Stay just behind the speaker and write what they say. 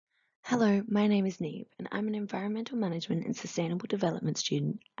Hello, my name is Neve, and I'm an Environmental Management and Sustainable Development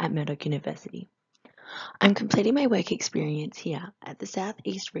student at Murdoch University. I'm completing my work experience here at the South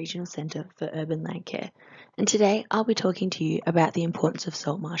East Regional Centre for Urban Land Care, and today I'll be talking to you about the importance of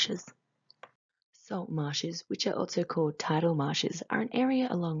salt marshes. Salt marshes, which are also called tidal marshes, are an area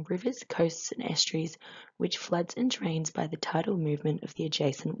along rivers, coasts, and estuaries which floods and drains by the tidal movement of the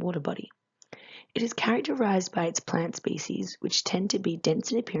adjacent water body. It is characterized by its plant species, which tend to be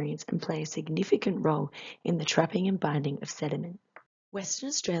dense in appearance and play a significant role in the trapping and binding of sediment. Western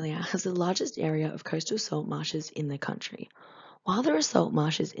Australia has the largest area of coastal salt marshes in the country. While there are salt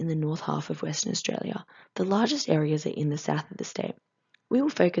marshes in the north half of Western Australia, the largest areas are in the south of the state. We will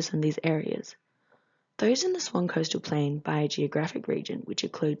focus on these areas. Those in the Swan Coastal Plain biogeographic region, which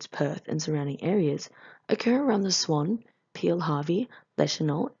includes Perth and surrounding areas, occur around the Swan, Peel-Harvey,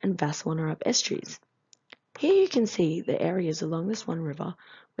 Leschenault and Vasse-Wannerup estuaries. Here you can see the areas along the Swan River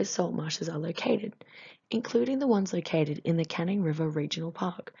where salt marshes are located, including the ones located in the Canning River Regional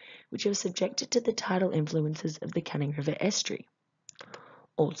Park, which are subjected to the tidal influences of the Canning River estuary.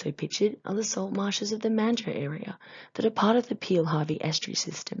 Also pictured are the salt marshes of the Mandurah area that are part of the Peel-Harvey estuary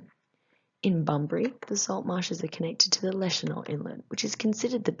system. In Bunbury, the salt marshes are connected to the Leschenault Inlet, which is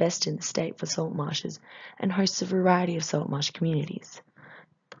considered the best in the state for salt marshes and hosts a variety of salt marsh communities.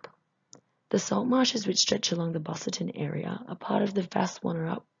 The salt marshes which stretch along the Busselton area are part of the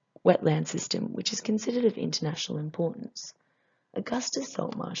Vasse-Wannerup wetland system, which is considered of international importance. Augusta's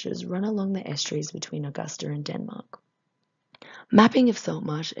salt marshes run along the estuaries between Augusta and Denmark. Mapping of salt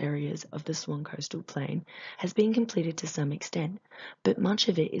marsh areas of the Swan Coastal Plain has been completed to some extent, but much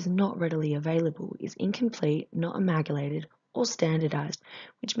of it is not readily available, is incomplete, not amalgamated, or standardized,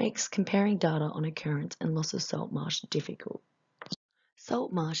 which makes comparing data on occurrence and loss of salt marsh difficult.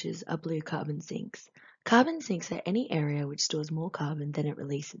 Salt marshes are blue carbon sinks. Carbon sinks are any area which stores more carbon than it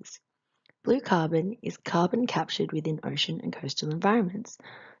releases. Blue carbon is carbon captured within ocean and coastal environments.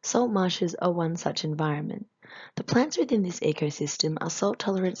 Salt marshes are one such environment. The plants within this ecosystem are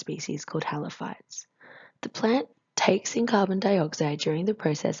salt-tolerant species called halophytes. The plant takes in carbon dioxide during the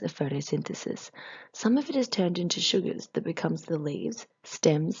process of photosynthesis. Some of it is turned into sugars that becomes the leaves,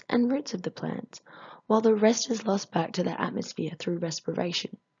 stems, and roots of the plants, while the rest is lost back to the atmosphere through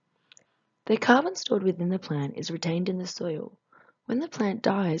respiration. The carbon stored within the plant is retained in the soil when the plant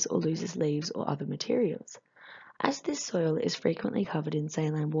dies or loses leaves or other materials. As this soil is frequently covered in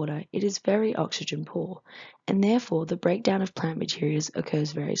saline water, it is very oxygen poor, and therefore the breakdown of plant materials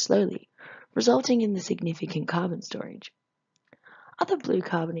occurs very slowly, resulting in the significant carbon storage. Other blue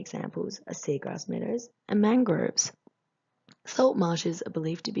carbon examples are seagrass meadows and mangroves. Salt marshes are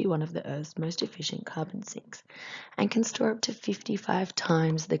believed to be one of the Earth's most efficient carbon sinks and can store up to 55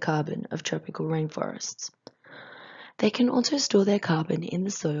 times the carbon of tropical rainforests. They can also store their carbon in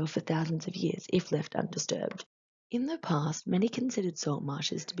the soil for thousands of years if left undisturbed. In the past, many considered salt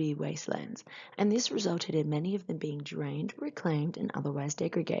marshes to be wastelands, and this resulted in many of them being drained, reclaimed, and otherwise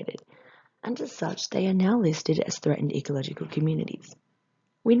degraded, and as such, they are now listed as threatened ecological communities.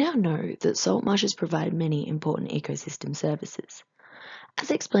 We now know that salt marshes provide many important ecosystem services. As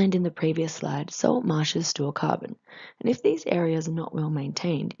explained in the previous slide, salt marshes store carbon, and if these areas are not well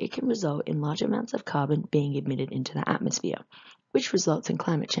maintained, it can result in large amounts of carbon being emitted into the atmosphere, which results in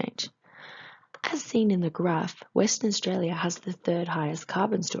climate change. As seen in the graph, Western Australia has the third highest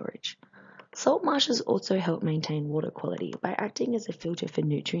carbon storage. Salt marshes also help maintain water quality by acting as a filter for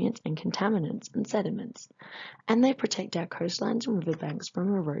nutrients and contaminants and sediments, and they protect our coastlines and riverbanks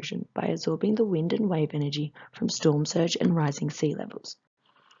from erosion by absorbing the wind and wave energy from storm surge and rising sea levels.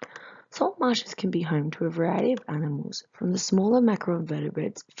 Salt marshes can be home to a variety of animals, from the smaller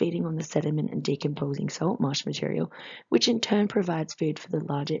macroinvertebrates feeding on the sediment and decomposing salt marsh material, which in turn provides food for the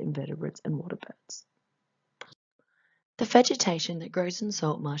larger invertebrates and water birds. The vegetation that grows in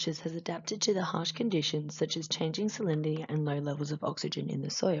salt marshes has adapted to the harsh conditions such as changing salinity and low levels of oxygen in the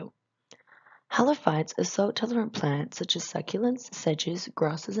soil. Halophytes are salt-tolerant plants such as succulents, sedges,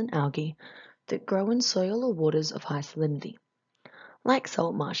 grasses and algae that grow in soil or waters of high salinity. Like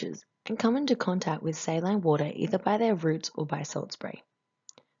salt marshes, and come into contact with saline water either by their roots or by salt spray.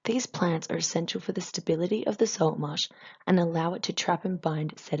 These plants are essential for the stability of the salt marsh and allow it to trap and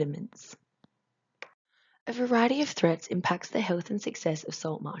bind sediments. A variety of threats impacts the health and success of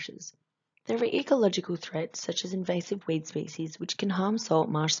salt marshes. There are ecological threats such as invasive weed species which can harm salt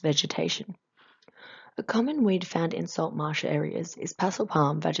marsh vegetation. A common weed found in salt marsh areas is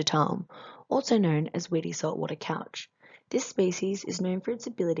Passalpalm vegetatum, also known as weedy saltwater couch. This species is known for its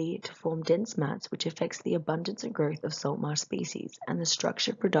ability to form dense mats which affects the abundance and growth of salt marsh species and the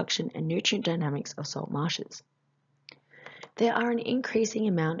structure, production and nutrient dynamics of salt marshes. There are an increasing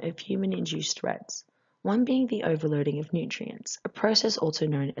amount of human-induced threats, one being the overloading of nutrients, a process also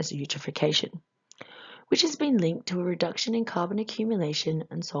known as eutrophication, which has been linked to a reduction in carbon accumulation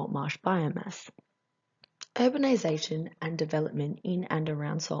and salt marsh biomass. Urbanization and development in and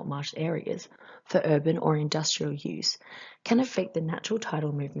around salt marsh areas for urban or industrial use can affect the natural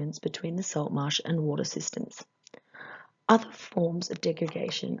tidal movements between the salt marsh and water systems. Other forms of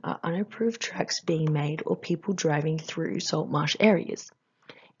degradation are unapproved tracks being made or people driving through salt marsh areas.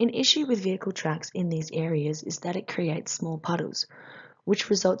 An issue with vehicle tracks in these areas is that it creates small puddles, which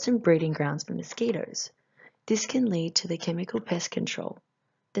results in breeding grounds for mosquitoes. This can lead to the chemical pest control,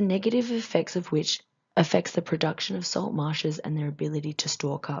 the negative effects of which affects the production of salt marshes and their ability to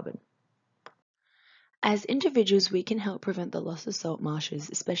store carbon. As individuals, we can help prevent the loss of salt marshes,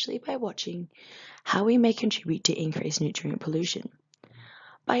 especially by watching how we may contribute to increased nutrient pollution.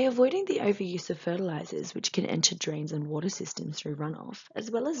 By avoiding the overuse of fertilizers, which can enter drains and water systems through runoff, as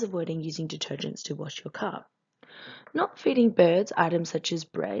well as avoiding using detergents to wash your car. Not feeding birds items such as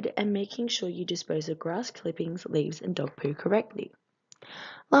bread, and making sure you dispose of grass clippings, leaves, and dog poo correctly.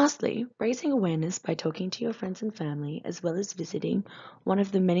 Lastly, raising awareness by talking to your friends and family, as well as visiting one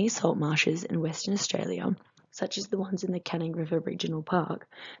of the many salt marshes in Western Australia, such as the ones in the Canning River Regional Park,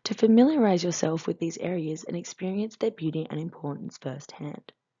 to familiarise yourself with these areas and experience their beauty and importance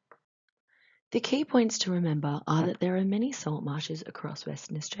firsthand. The key points to remember are that there are many salt marshes across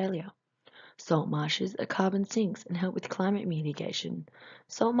Western Australia. Salt marshes are carbon sinks and help with climate mitigation.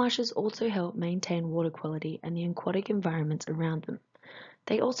 Salt marshes also help maintain water quality and the aquatic environments around them.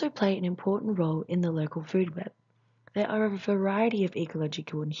 They also play an important role in the local food web. There are a variety of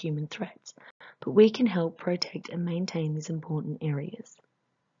ecological and human threats, but we can help protect and maintain these important areas.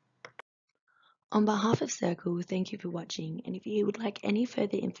 On behalf of Circle, thank you for watching, and if you would like any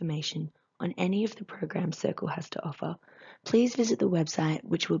further information on any of the programs Circle has to offer, please visit the website,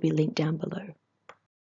 which will be linked down below.